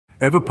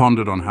Ever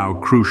pondered on how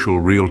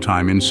crucial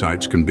real-time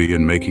insights can be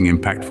in making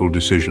impactful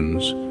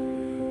decisions?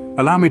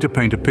 Allow me to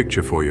paint a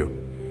picture for you.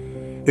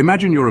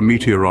 Imagine you're a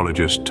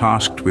meteorologist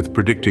tasked with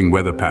predicting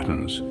weather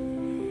patterns.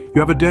 You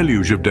have a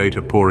deluge of data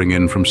pouring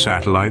in from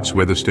satellites,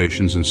 weather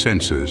stations, and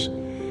sensors.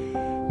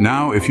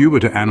 Now, if you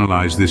were to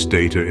analyze this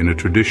data in a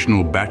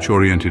traditional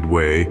batch-oriented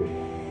way,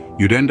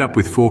 you'd end up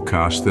with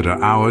forecasts that are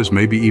hours,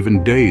 maybe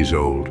even days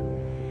old.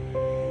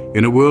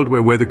 In a world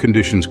where weather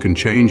conditions can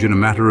change in a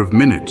matter of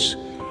minutes,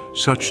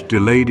 such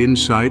delayed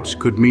insights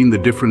could mean the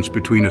difference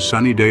between a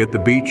sunny day at the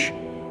beach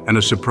and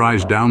a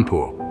surprise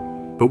downpour.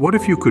 But what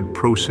if you could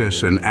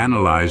process and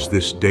analyze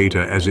this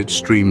data as it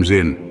streams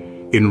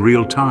in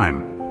real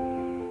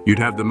time? You'd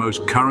have the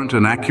most current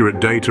and accurate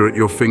data at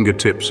your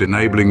fingertips,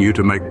 enabling you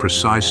to make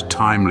precise,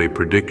 timely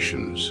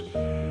predictions.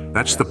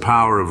 That's the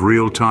power of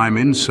real-time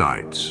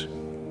insights.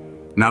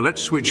 Now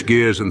let's switch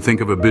gears and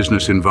think of a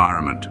business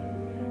environment.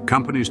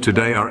 Companies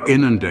today are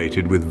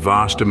inundated with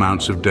vast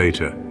amounts of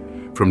data,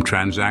 from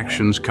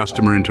transactions,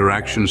 customer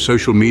interactions,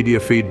 social media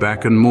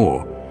feedback, and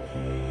more.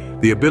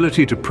 The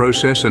ability to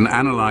process and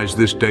analyze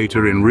this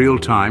data in real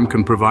time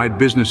can provide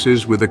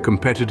businesses with a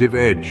competitive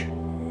edge.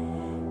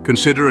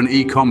 Consider an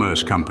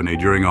e-commerce company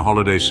during a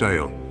holiday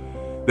sale.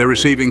 They're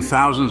receiving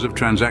thousands of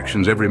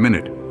transactions every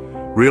minute.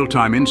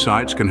 Real-time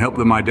insights can help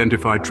them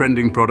identify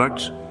trending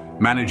products,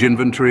 manage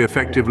inventory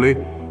effectively,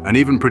 and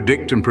even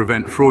predict and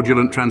prevent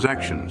fraudulent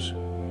transactions.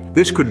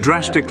 This could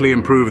drastically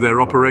improve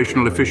their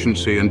operational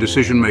efficiency and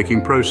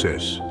decision-making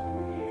process.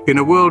 In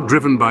a world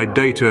driven by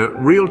data,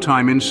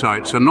 real-time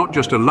insights are not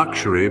just a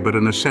luxury but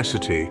a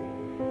necessity.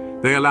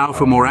 They allow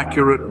for more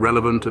accurate,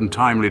 relevant, and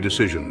timely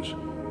decisions.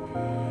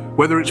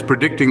 Whether it's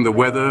predicting the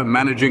weather,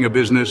 managing a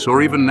business,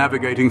 or even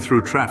navigating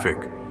through traffic,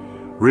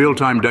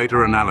 real-time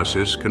data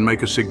analysis can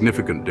make a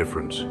significant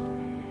difference.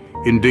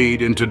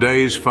 Indeed, in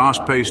today's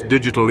fast-paced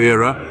digital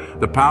era,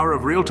 the power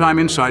of real-time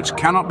insights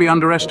cannot be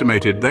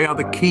underestimated. They are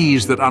the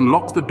keys that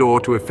unlock the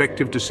door to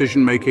effective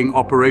decision-making,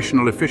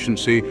 operational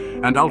efficiency,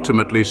 and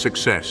ultimately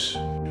success.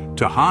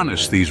 To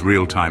harness these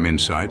real-time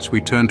insights, we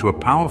turn to a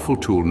powerful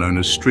tool known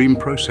as stream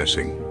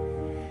processing.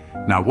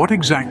 Now, what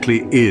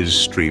exactly is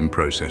stream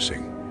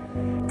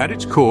processing? At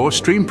its core,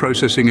 stream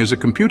processing is a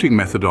computing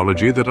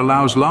methodology that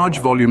allows large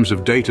volumes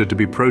of data to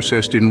be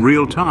processed in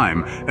real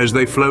time as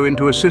they flow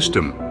into a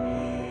system.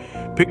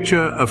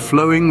 Picture a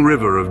flowing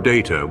river of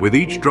data, with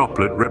each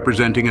droplet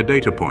representing a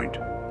data point.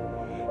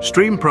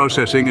 Stream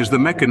processing is the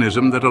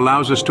mechanism that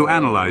allows us to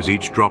analyze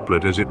each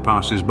droplet as it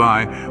passes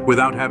by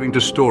without having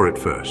to store it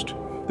first.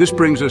 This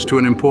brings us to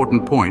an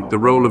important point: the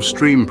role of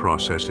stream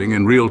processing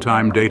in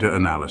real-time data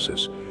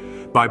analysis.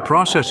 By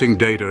processing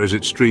data as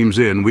it streams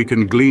in, we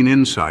can glean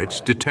insights,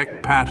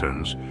 detect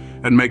patterns,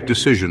 and make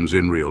decisions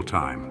in real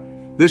time.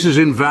 This is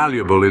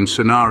invaluable in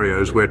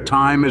scenarios where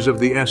time is of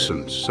the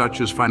essence,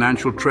 such as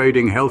financial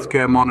trading,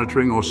 healthcare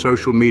monitoring, or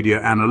social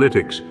media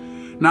analytics.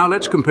 Now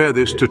let's compare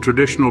this to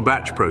traditional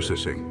batch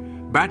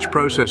processing. Batch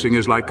processing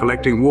is like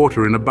collecting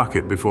water in a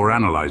bucket before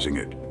analyzing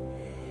it.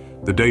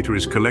 The data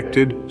is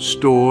collected,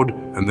 stored,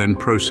 and then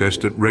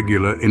processed at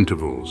regular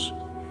intervals.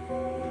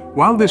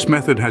 While this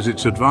method has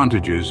its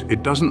advantages,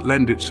 it doesn't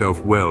lend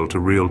itself well to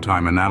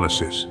real-time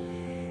analysis.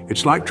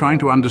 It's like trying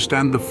to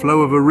understand the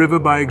flow of a river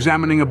by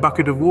examining a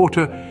bucket of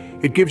water.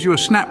 It gives you a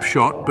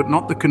snapshot, but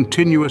not the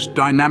continuous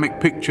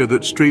dynamic picture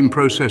that stream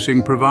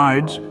processing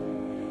provides.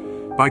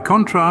 By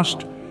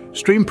contrast,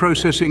 stream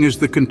processing is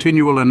the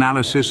continual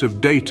analysis of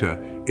data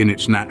in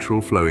its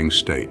natural flowing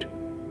state.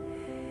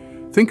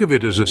 Think of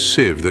it as a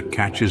sieve that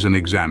catches and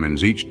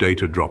examines each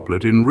data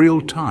droplet in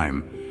real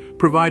time,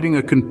 providing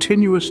a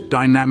continuous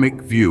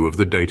dynamic view of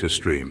the data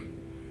stream.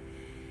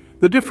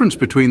 The difference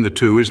between the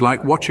two is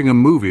like watching a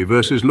movie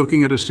versus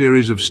looking at a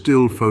series of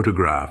still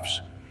photographs.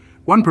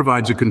 One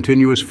provides a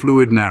continuous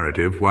fluid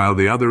narrative, while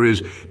the other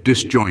is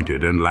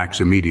disjointed and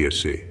lacks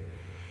immediacy.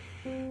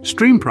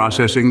 Stream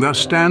processing thus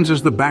stands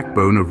as the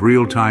backbone of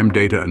real-time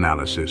data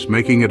analysis,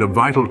 making it a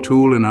vital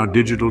tool in our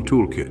digital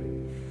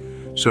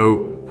toolkit.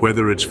 So,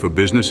 whether it's for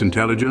business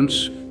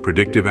intelligence,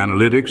 predictive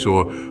analytics,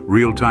 or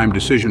real-time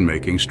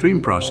decision-making,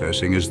 stream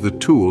processing is the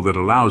tool that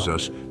allows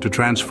us to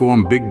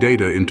transform big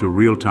data into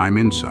real-time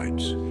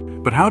insights.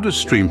 But how does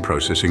stream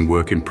processing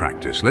work in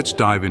practice? Let's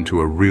dive into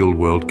a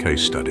real-world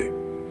case study.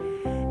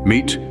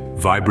 Meet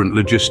Vibrant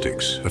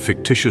Logistics, a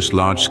fictitious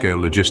large-scale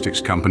logistics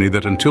company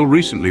that until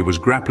recently was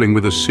grappling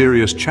with a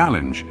serious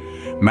challenge,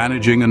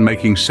 managing and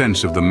making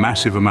sense of the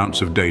massive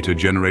amounts of data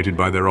generated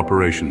by their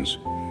operations.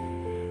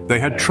 They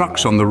had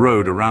trucks on the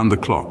road around the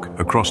clock,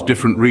 across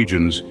different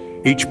regions,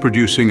 each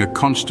producing a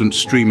constant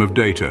stream of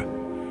data: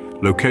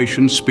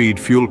 location, speed,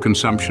 fuel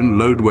consumption,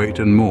 load weight,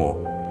 and more.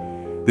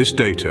 This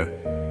data,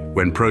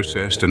 when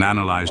processed and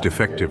analyzed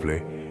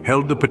effectively,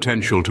 held the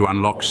potential to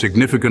unlock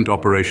significant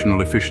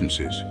operational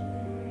efficiencies.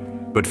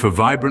 But for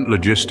Vibrant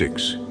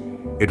Logistics,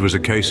 it was a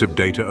case of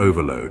data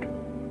overload.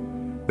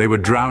 They were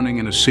drowning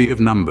in a sea of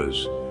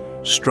numbers,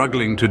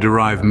 struggling to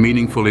derive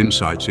meaningful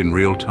insights in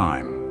real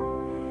time.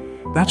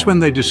 That's when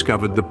they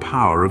discovered the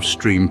power of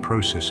stream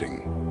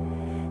processing.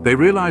 They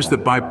realized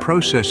that by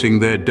processing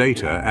their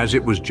data as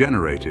it was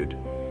generated,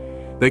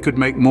 they could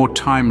make more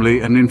timely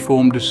and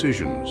informed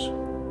decisions.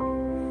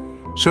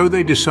 So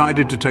they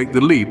decided to take the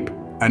leap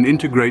and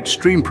integrate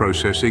stream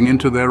processing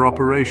into their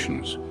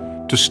operations.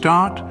 To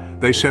start,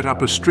 they set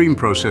up a stream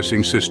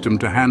processing system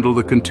to handle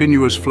the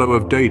continuous flow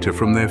of data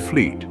from their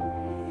fleet.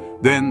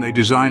 Then they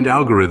designed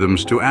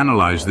algorithms to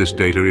analyze this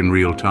data in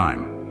real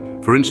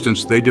time. For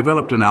instance, they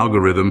developed an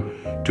algorithm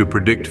to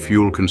predict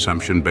fuel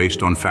consumption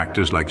based on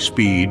factors like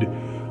speed,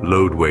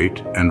 load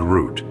weight, and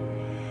route.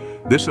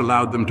 This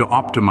allowed them to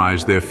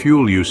optimize their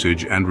fuel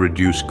usage and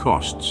reduce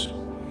costs.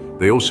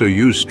 They also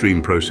used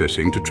stream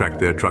processing to track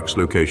their trucks'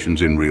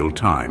 locations in real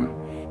time.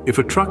 If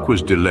a truck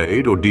was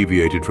delayed or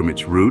deviated from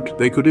its route,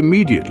 they could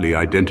immediately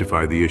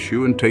identify the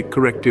issue and take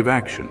corrective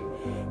action.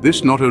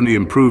 This not only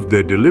improved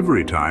their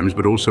delivery times,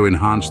 but also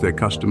enhanced their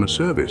customer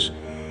service.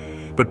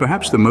 But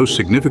perhaps the most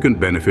significant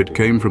benefit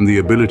came from the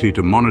ability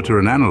to monitor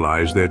and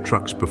analyze their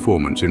truck's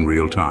performance in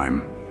real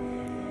time.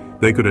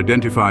 They could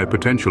identify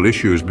potential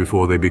issues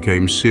before they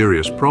became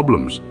serious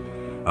problems,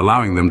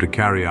 allowing them to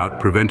carry out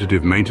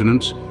preventative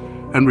maintenance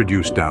and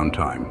reduce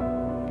downtime.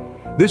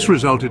 This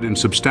resulted in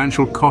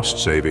substantial cost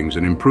savings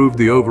and improved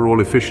the overall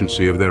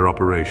efficiency of their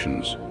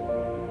operations.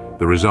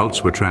 The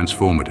results were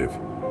transformative.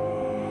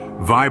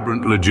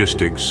 Vibrant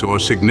Logistics saw a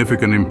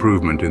significant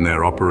improvement in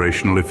their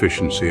operational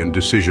efficiency and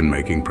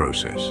decision-making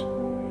process.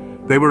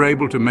 They were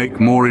able to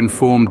make more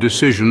informed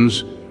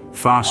decisions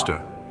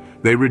faster.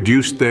 They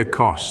reduced their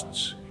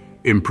costs,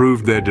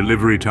 improved their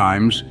delivery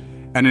times,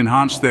 and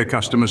enhanced their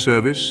customer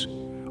service,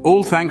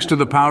 all thanks to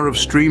the power of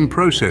stream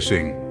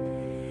processing.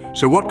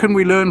 So what can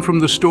we learn from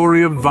the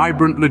story of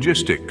Vibrant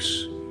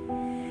Logistics?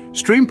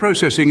 Stream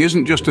processing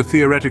isn't just a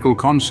theoretical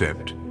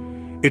concept.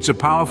 It's a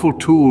powerful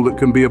tool that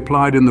can be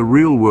applied in the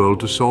real world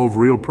to solve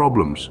real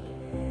problems.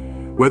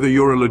 Whether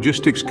you're a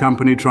logistics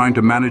company trying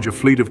to manage a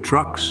fleet of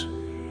trucks,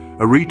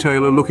 a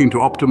retailer looking to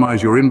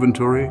optimize your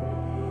inventory,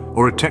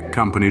 or a tech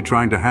company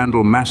trying to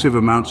handle massive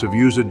amounts of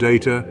user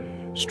data,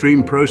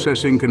 stream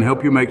processing can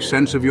help you make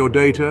sense of your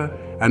data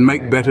and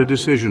make better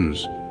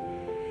decisions.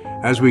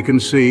 As we can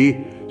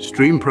see,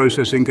 stream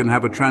processing can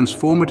have a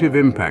transformative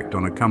impact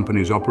on a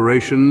company's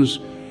operations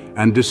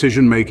and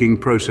decision-making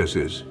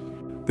processes.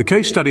 The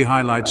case study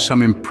highlights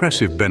some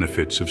impressive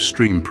benefits of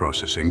stream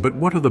processing, but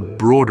what are the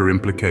broader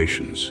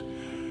implications?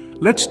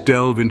 Let's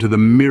delve into the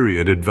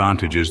myriad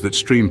advantages that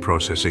stream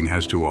processing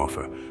has to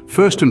offer.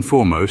 First and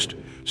foremost,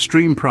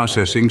 stream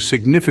processing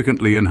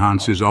significantly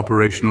enhances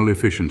operational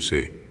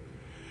efficiency.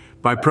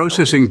 By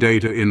processing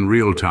data in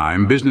real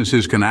time,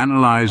 businesses can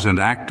analyze and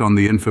act on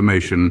the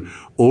information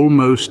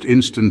almost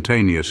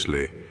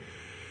instantaneously.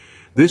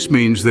 This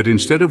means that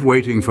instead of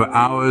waiting for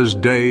hours,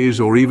 days,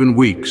 or even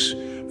weeks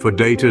for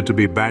data to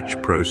be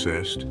batch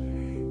processed,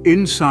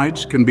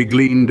 insights can be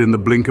gleaned in the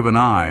blink of an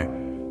eye.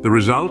 The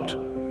result?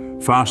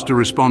 Faster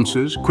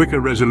responses, quicker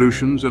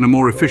resolutions, and a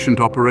more efficient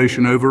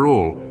operation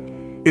overall.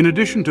 In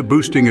addition to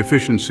boosting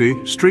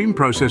efficiency, stream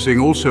processing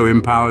also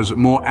empowers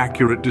more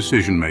accurate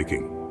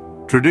decision-making.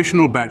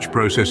 Traditional batch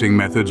processing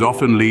methods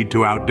often lead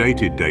to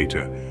outdated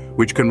data,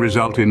 which can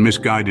result in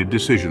misguided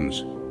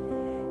decisions.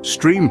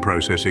 Stream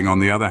processing, on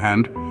the other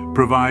hand,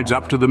 provides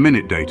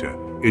up-to-the-minute data,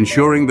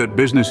 ensuring that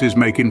businesses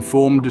make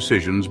informed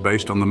decisions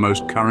based on the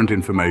most current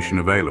information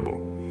available.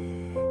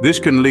 This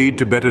can lead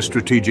to better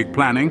strategic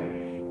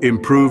planning,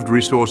 improved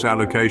resource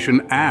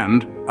allocation,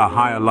 and a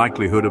higher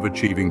likelihood of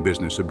achieving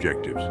business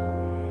objectives.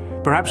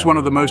 Perhaps one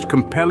of the most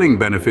compelling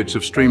benefits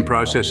of stream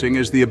processing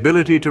is the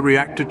ability to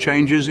react to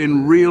changes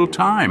in real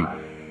time.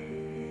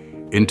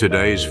 In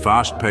today's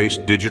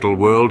fast-paced digital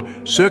world,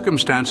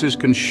 circumstances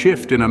can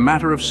shift in a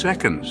matter of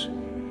seconds.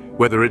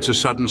 Whether it's a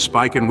sudden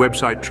spike in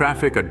website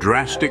traffic, a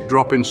drastic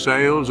drop in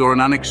sales, or an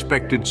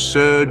unexpected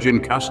surge in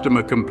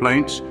customer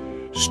complaints,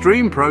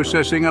 stream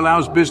processing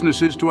allows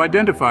businesses to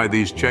identify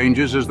these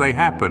changes as they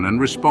happen and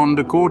respond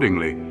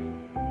accordingly.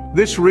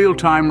 This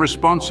real-time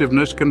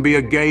responsiveness can be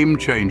a game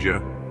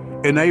changer,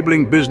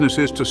 enabling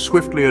businesses to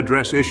swiftly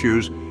address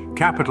issues,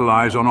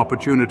 capitalize on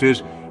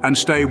opportunities, and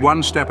stay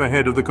one step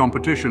ahead of the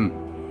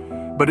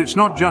competition. But it's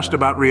not just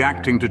about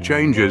reacting to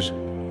changes.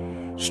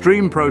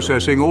 Stream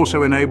processing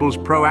also enables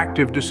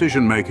proactive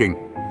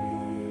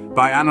decision-making.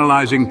 By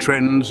analyzing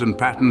trends and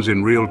patterns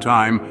in real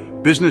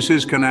time,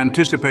 businesses can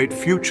anticipate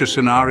future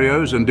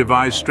scenarios and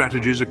devise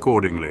strategies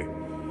accordingly.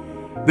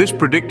 This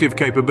predictive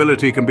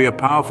capability can be a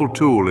powerful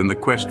tool in the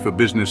quest for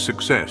business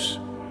success.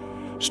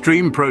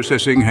 Stream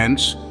processing,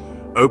 hence,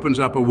 opens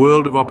up a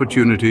world of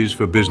opportunities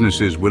for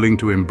businesses willing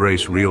to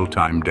embrace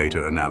real-time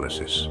data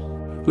analysis.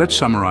 Let's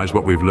summarize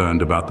what we've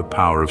learned about the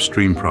power of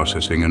stream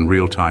processing and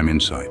real-time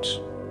insights.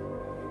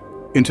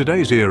 In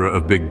today's era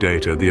of big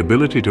data, the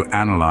ability to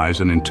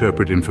analyze and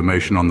interpret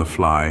information on the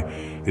fly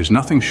is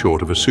nothing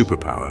short of a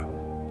superpower.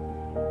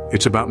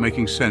 It's about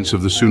making sense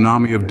of the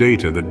tsunami of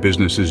data that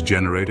businesses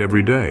generate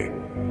every day.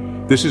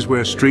 This is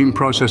where stream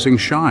processing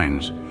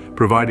shines,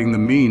 providing the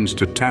means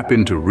to tap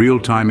into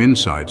real-time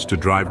insights to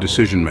drive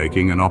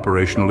decision-making and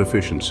operational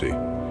efficiency.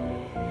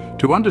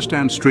 To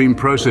understand stream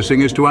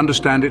processing is to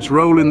understand its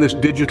role in this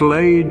digital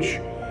age.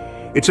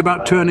 It's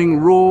about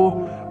turning raw,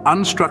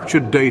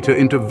 unstructured data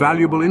into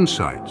valuable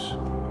insights.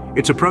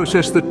 It's a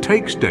process that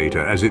takes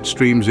data as it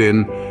streams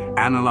in,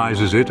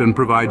 analyzes it, and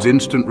provides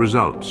instant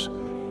results.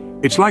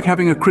 It's like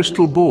having a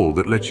crystal ball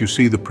that lets you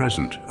see the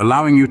present,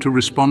 allowing you to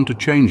respond to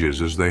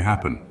changes as they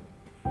happen.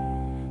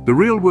 The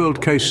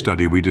real-world case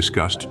study we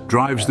discussed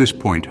drives this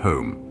point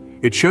home.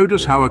 It showed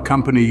us how a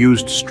company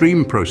used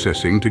stream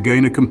processing to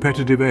gain a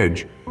competitive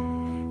edge,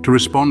 to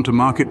respond to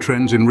market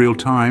trends in real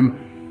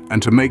time,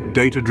 and to make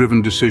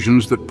data-driven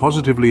decisions that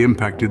positively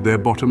impacted their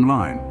bottom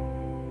line.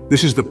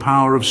 This is the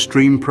power of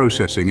stream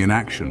processing in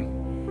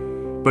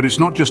action. But it's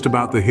not just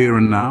about the here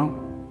and now.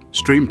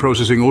 Stream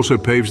processing also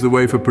paves the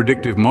way for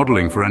predictive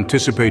modeling, for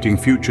anticipating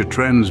future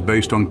trends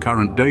based on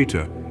current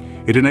data.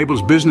 It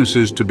enables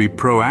businesses to be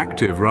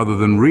proactive rather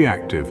than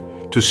reactive,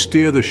 to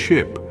steer the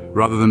ship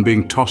rather than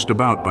being tossed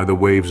about by the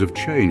waves of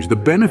change. The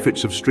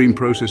benefits of stream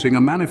processing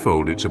are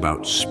manifold. It's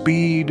about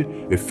speed,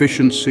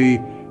 efficiency,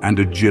 and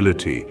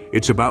agility.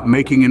 It's about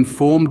making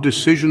informed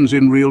decisions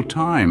in real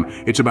time.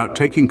 It's about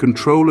taking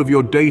control of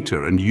your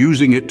data and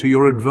using it to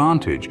your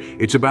advantage.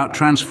 It's about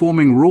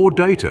transforming raw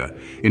data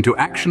into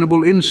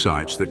actionable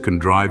insights that can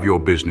drive your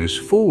business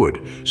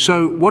forward.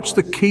 So, what's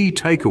the key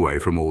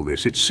takeaway from all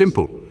this? It's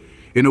simple.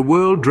 In a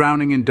world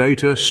drowning in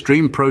data,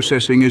 stream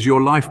processing is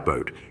your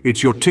lifeboat.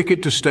 It's your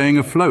ticket to staying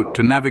afloat,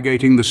 to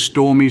navigating the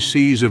stormy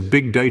seas of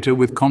big data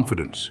with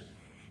confidence.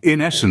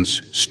 In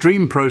essence,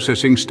 stream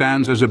processing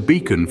stands as a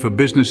beacon for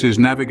businesses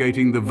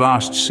navigating the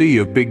vast sea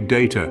of big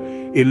data,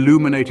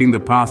 illuminating the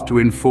path to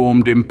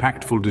informed,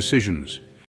 impactful decisions.